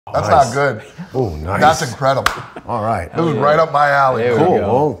That's nice. not good. Oh, nice. That's incredible. All right. This is right up my alley. Cool.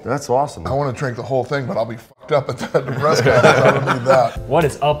 Well, that's awesome. I want to drink the whole thing, but I'll be fucked up at the press conference. I don't need that. What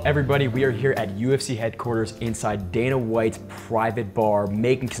is up, everybody? We are here at UFC headquarters inside Dana White's private bar,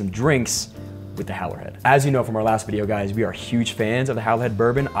 making some drinks with the Howlerhead. As you know from our last video, guys, we are huge fans of the Howlerhead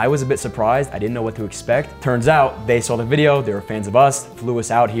bourbon. I was a bit surprised. I didn't know what to expect. Turns out they saw the video, they were fans of us, flew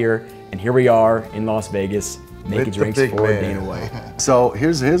us out here, and here we are in Las Vegas making drinks for Dana White. So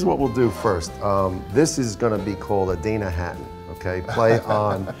here's what we'll do first. This is going to be called a Dana Hatton. Okay, play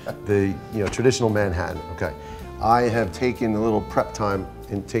on the traditional Manhattan. Okay, I have taken a little prep time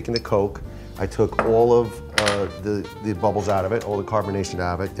in taking the Coke. I took all of the bubbles out of it, all the carbonation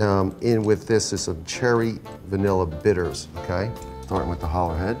out of it. In with this is some cherry vanilla bitters. Okay, starting with the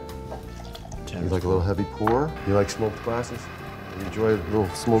Howlerhead. You like a little heavy pour? You like smoked glasses? You enjoy a little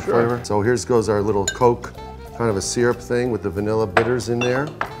smoke flavor? So here goes our little Coke, kind of a syrup thing with the vanilla bitters in there.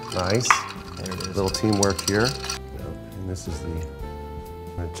 Nice. There it is. Little teamwork here. And this is I'm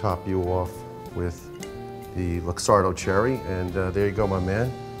gonna top you off with the Luxardo cherry. And there you go, my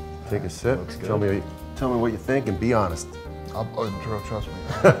man. Take a sip. Tell me what you think and be honest. Trust me.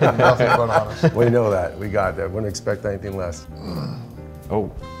 Nothing but honest. We know that. We got that. Wouldn't expect anything less.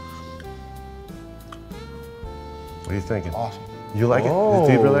 Oh. What are you thinking? Awesome. You like it?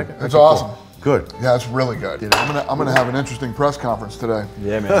 Do you really like it? It's awesome. Cool. Good. Yeah, it's really good. I'm gonna have an interesting press conference today.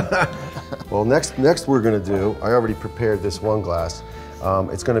 Yeah, man. Well, next we're gonna do, I already prepared this one glass.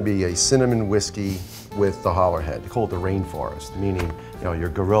 It's gonna be a cinnamon whiskey with the Howlerhead. They call it the rainforest, meaning your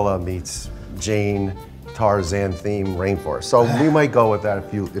gorilla meets Jane, Tarzan theme rainforest. So we might go with that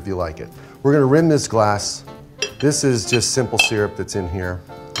if you like it. We're gonna rim this glass. This is just simple syrup that's in here,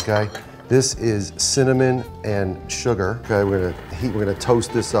 okay? This is cinnamon and sugar. Okay, we're gonna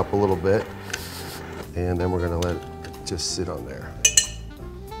toast this up a little bit, and then we're gonna let it just sit on there.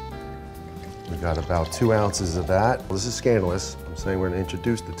 We got about 2 ounces of that. Well, this is scandalous. I'm saying we're gonna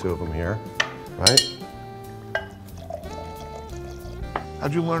introduce the two of them here, right?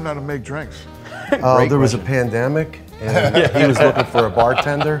 How'd you learn how to make drinks? There was a pandemic, and he was looking for a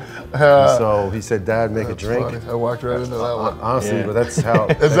bartender. So he said, "Dad, make a drink." Funny. I walked right into that one. Honestly, but that's how.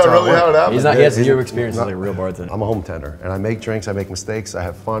 Is that really how it happened? He has zero experience as a real bartender. I'm a home tender, and I make drinks, I make mistakes, I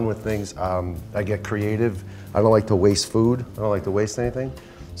have fun with things. I get creative. I don't like to waste food. I don't like to waste anything.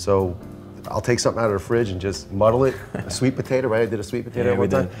 So I'll take something out of the fridge and just muddle it. A sweet potato, right? I did a sweet potato one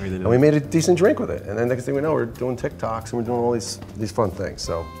time. And we made a decent drink with it. And then next thing we know, we're doing TikToks and we're doing all these fun things.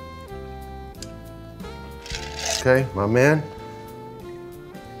 So, okay, my man.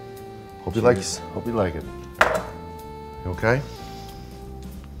 Hope you like it. You okay?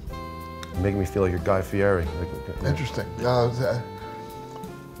 You're making me feel like you're Guy Fieri. Interesting. I'm gonna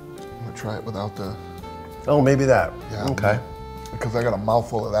try it without the. Oh, maybe that. Yeah. Okay. Because I got a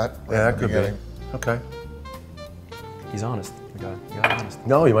mouthful of that. Yeah, that could be. Okay. He's honest. You got honest.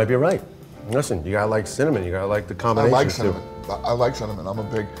 No, you might be right. Listen, you gotta like cinnamon. You gotta like the combination. I like cinnamon. I like cinnamon. I'm a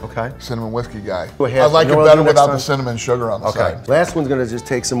big cinnamon whiskey guy. I like it better without the cinnamon sugar on the side. Last one's gonna just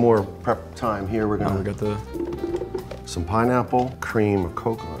take some more prep time here. We're gonna got the some pineapple, cream of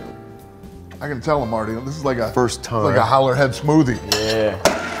coconut. I can tell him, Marty. This is like a first time. Like a Howlerhead smoothie. Yeah.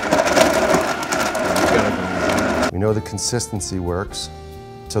 We know the consistency works.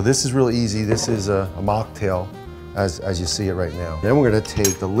 So this is real easy. This is a mocktail, as you see it right now. Then we're gonna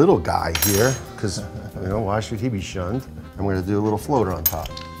take the little guy here, because why should he be shunned? And we're gonna do a little floater on top.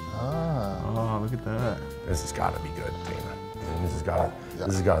 Oh, look at that. This has gotta be good, Dana. I mean, this has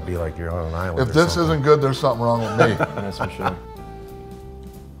gotta be like you're on an island. If this isn't good, there's something wrong with me. That's for sure.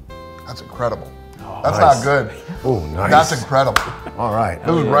 That's incredible. Oh, that's nice. not good. Oh, nice. That's incredible. All right.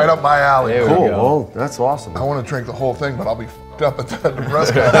 This is right up my alley. Cool. Well, that's awesome. I want to drink the whole thing, but I'll be fucked up at the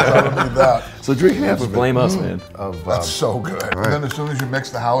press conference. I don't need that. So drink half of it. Just blame us, man. That's so good. Right. And then as soon as you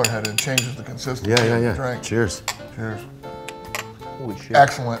mix the Howlerhead, it changes the consistency of the drink. Cheers. Cheers. Holy shit.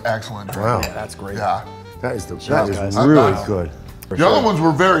 Excellent drink. Wow. Yeah, that's great. Yeah. That is really good. The other ones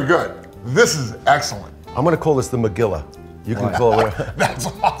were very good. This is excellent. I'm gonna call this the Megillah. You can call it whatever. That's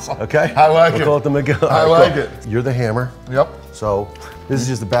awesome. Okay? I like it. We'll call it the Megillah. I like it. You're the hammer. Yep. So this is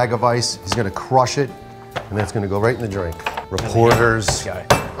just a bag of ice. He's gonna crush it, and that's gonna go right in the drink. Reporters,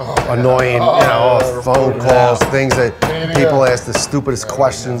 annoying, phone calls, things that people ask the stupidest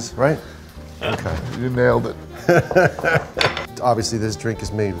questions, right? Okay. You nailed it. Obviously, this drink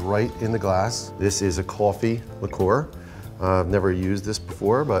is made right in the glass. This is a coffee liqueur. I've never used this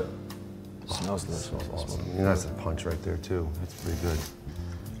before, but Smells delicious. awesome. That's a punch right there too. That's pretty good.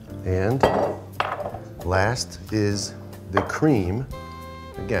 And last is the cream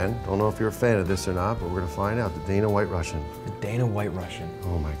again, don't know if you're a fan of this or not, but we're gonna find out. The Dana White Russian. The Dana White Russian.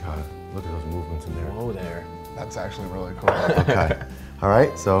 Oh my God, look at those movements in there. Whoa there. That's actually really cool. Okay, all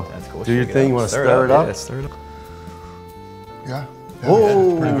right, so That's cool. do your thing. You wanna stir it up? Yeah, stir it up. Yeah.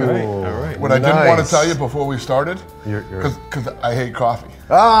 Oh, pretty good. All right. What I didn't want to tell you before we started, You're- because I hate coffee.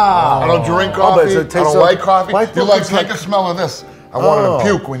 Ah! I don't drink Oh, but coffee. it I tastes don't so- like coffee. Well, I You're thought like, it's take a smell of this. I wanted to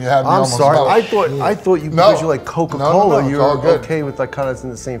puke when you had me I'm almost sorry. smell it. I thought you, No. because you like Coca-Cola, No, it's you're all good. okay with like kind of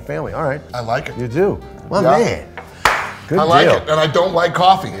in the same family. All right. I like it. You do. My Yeah. man. Good I like deal. it, and I don't like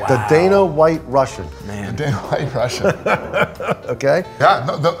coffee. The Dana White Russian. Man. Dana White Russian. Okay.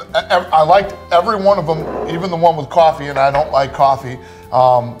 Yeah, I liked every one of them, even the one with coffee, and I don't like coffee.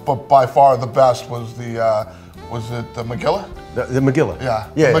 But by far the best was the Magilla? The Magilla. Yeah,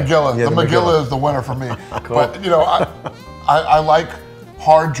 Yeah. the Magilla. Yeah, the Magilla is the winner for me. But you know, I like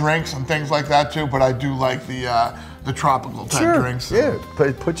hard drinks and things like that too. But I do like the tropical type drinks. Yeah. But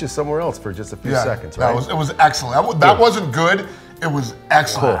it puts you somewhere else for just a few seconds, right? It was excellent. That wasn't good. It was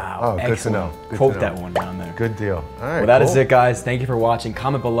excellent. Wow, Oh, good to excellent. know. Good Quote to know. that one down there. Good deal. All right. Well, that is cool. it, guys. Thank you for watching.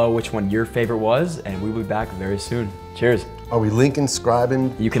 Comment below which one your favorite was, and we will be back very soon. Cheers. Are we linking,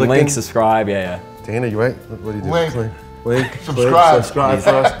 scribing? You can clicking? link, subscribe, yeah. Dana, you right? What do you do? Link. Link. Subscribe. Subscribe for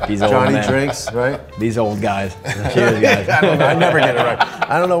us. These old Johnny men. drinks, right? These old guys. Cheers, guys. I never get it right.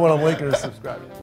 I don't know what I'm linking or subscribing.